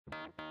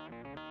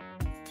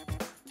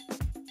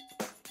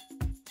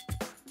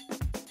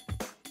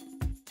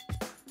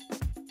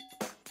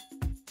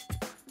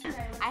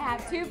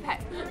have 2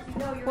 pets.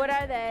 What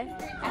are they?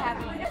 I have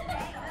a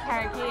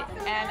parakeet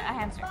and a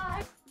hamster.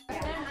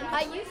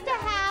 I used to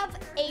have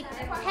a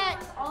pet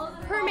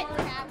hermit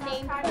crab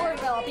named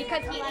Orville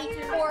because he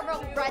eats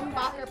Orville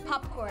Redenbacher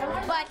popcorn,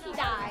 but he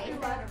died.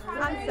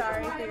 I'm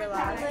sorry for your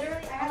loss.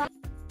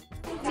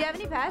 Do you have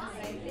any pets?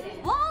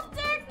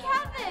 Walter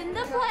Kevin,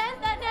 the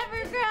plant that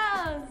never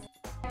grows.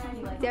 Do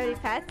you have any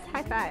pets?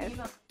 High five. Do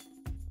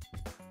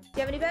you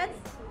have any pets?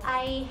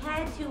 I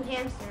had 2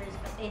 hamsters,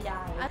 but they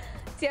died.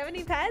 Do you have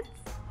any pets?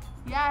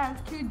 Yeah, I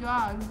have 2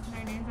 dogs.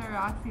 Their names are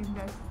Roxy and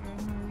Dexter, and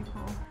they're really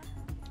cool.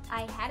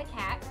 I had a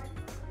cat.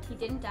 He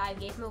didn't die,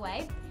 gave him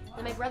away.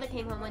 Then my brother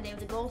came home one day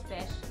with a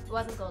goldfish. It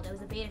wasn't gold, it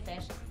was a betta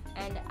fish.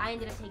 And I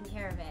ended up taking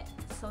care of it.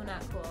 So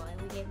not cool,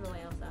 and we gave him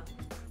away also.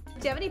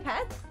 Do you have any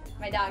pets?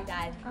 My dog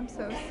died. I'm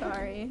so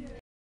sorry.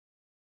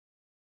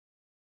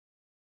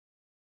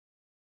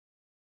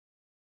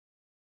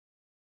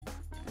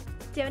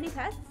 Do you have any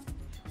pets?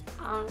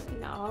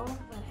 No,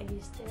 but I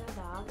used to have a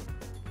dog.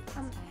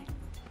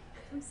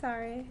 I'm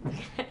sorry.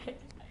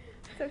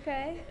 It's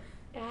okay?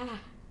 Yeah.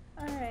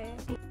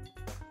 Alright. Do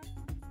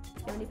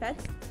you have any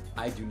pets?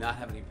 I do not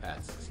have any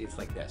pets. See, it's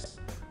like this.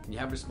 When you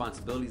have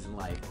responsibilities in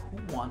life,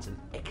 who wants an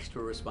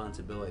extra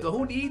responsibility? So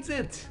who needs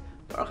it?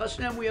 Baruch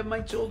Hashem, we have my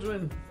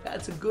children.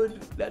 That's a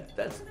good,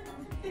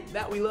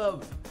 that we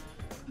love.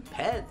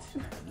 Pet,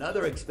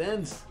 another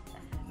expense,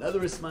 another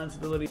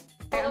responsibility.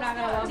 Do you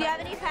have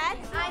any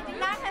pets? I do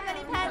not have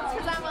any pets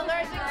because I'm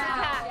allergic to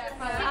cats.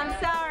 I'm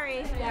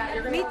sorry.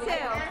 Me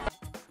too.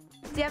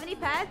 Do you have any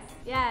pets?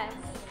 Yes.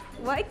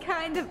 What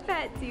kind of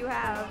pet do you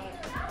have?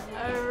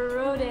 A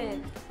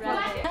rodent.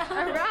 Rabbit.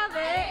 A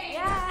rabbit?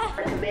 Yeah.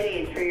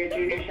 Committees for your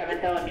junior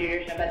Shabbaton and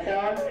junior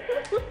Shabbaton.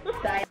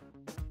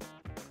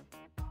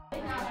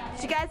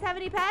 Do you guys have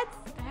any pets?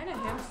 I had a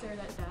hamster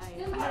that died.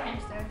 I had a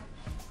hamster.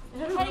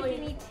 I had a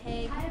guinea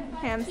pig.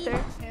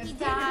 Hamster? He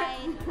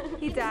died.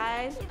 He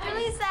died? It's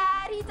really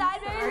sad. He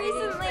died very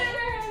recently.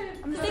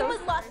 His name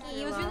was Lucky.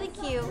 He was really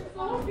cute.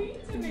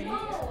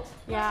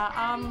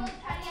 Yeah,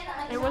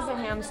 it was a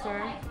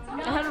hamster.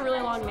 It had a really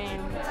long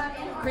name.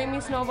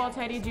 Creamy Snowball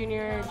Teddy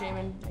Jr.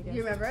 Jamin, I guess.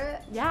 You remember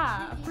it?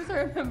 Yeah, of course I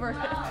remember it.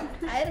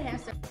 I had a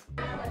hamster.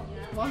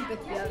 One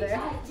bit the other.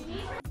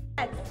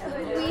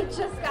 We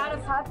just got a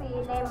puppy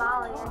named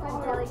Molly, and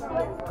she's really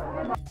cute.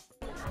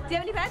 Do you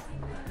have any pets?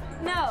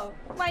 No,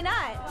 Why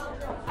not?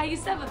 I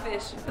used to have a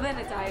fish, but then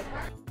it died.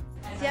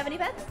 Do you have any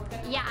pets?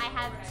 Yeah, I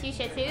have 2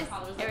 Shih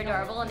Tzus. They're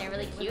adorable and they're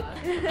really cute.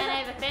 And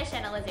I have a fish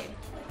and a lizard.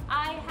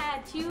 I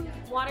had 2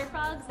 water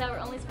frogs that were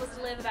only supposed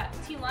to live about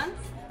 2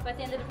 months, but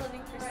they ended up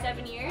living for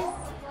 7 years.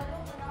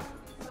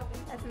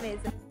 That's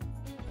amazing.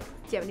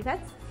 Do you have any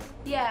pets?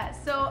 Yeah,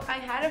 so I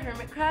had a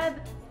hermit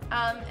crab,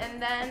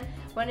 and then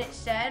when it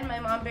shed, my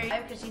mom buried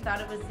it because she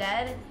thought it was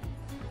dead.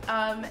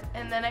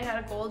 And then I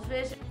had a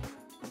goldfish.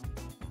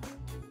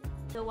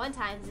 So one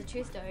time, this is a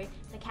true story,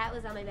 the cat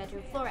was on my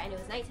bedroom floor and it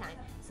was nighttime.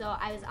 So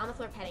I was on the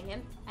floor petting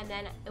him, and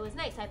then it was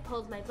night, so I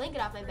pulled my blanket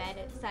off my bed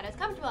and decided I was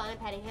comfortable and I'm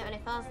petting him, and I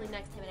fell asleep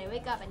next to him, and I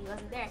wake up and he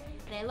wasn't there,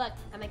 and I look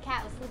and my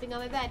cat was sleeping on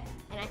my bed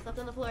and I slept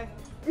on the floor.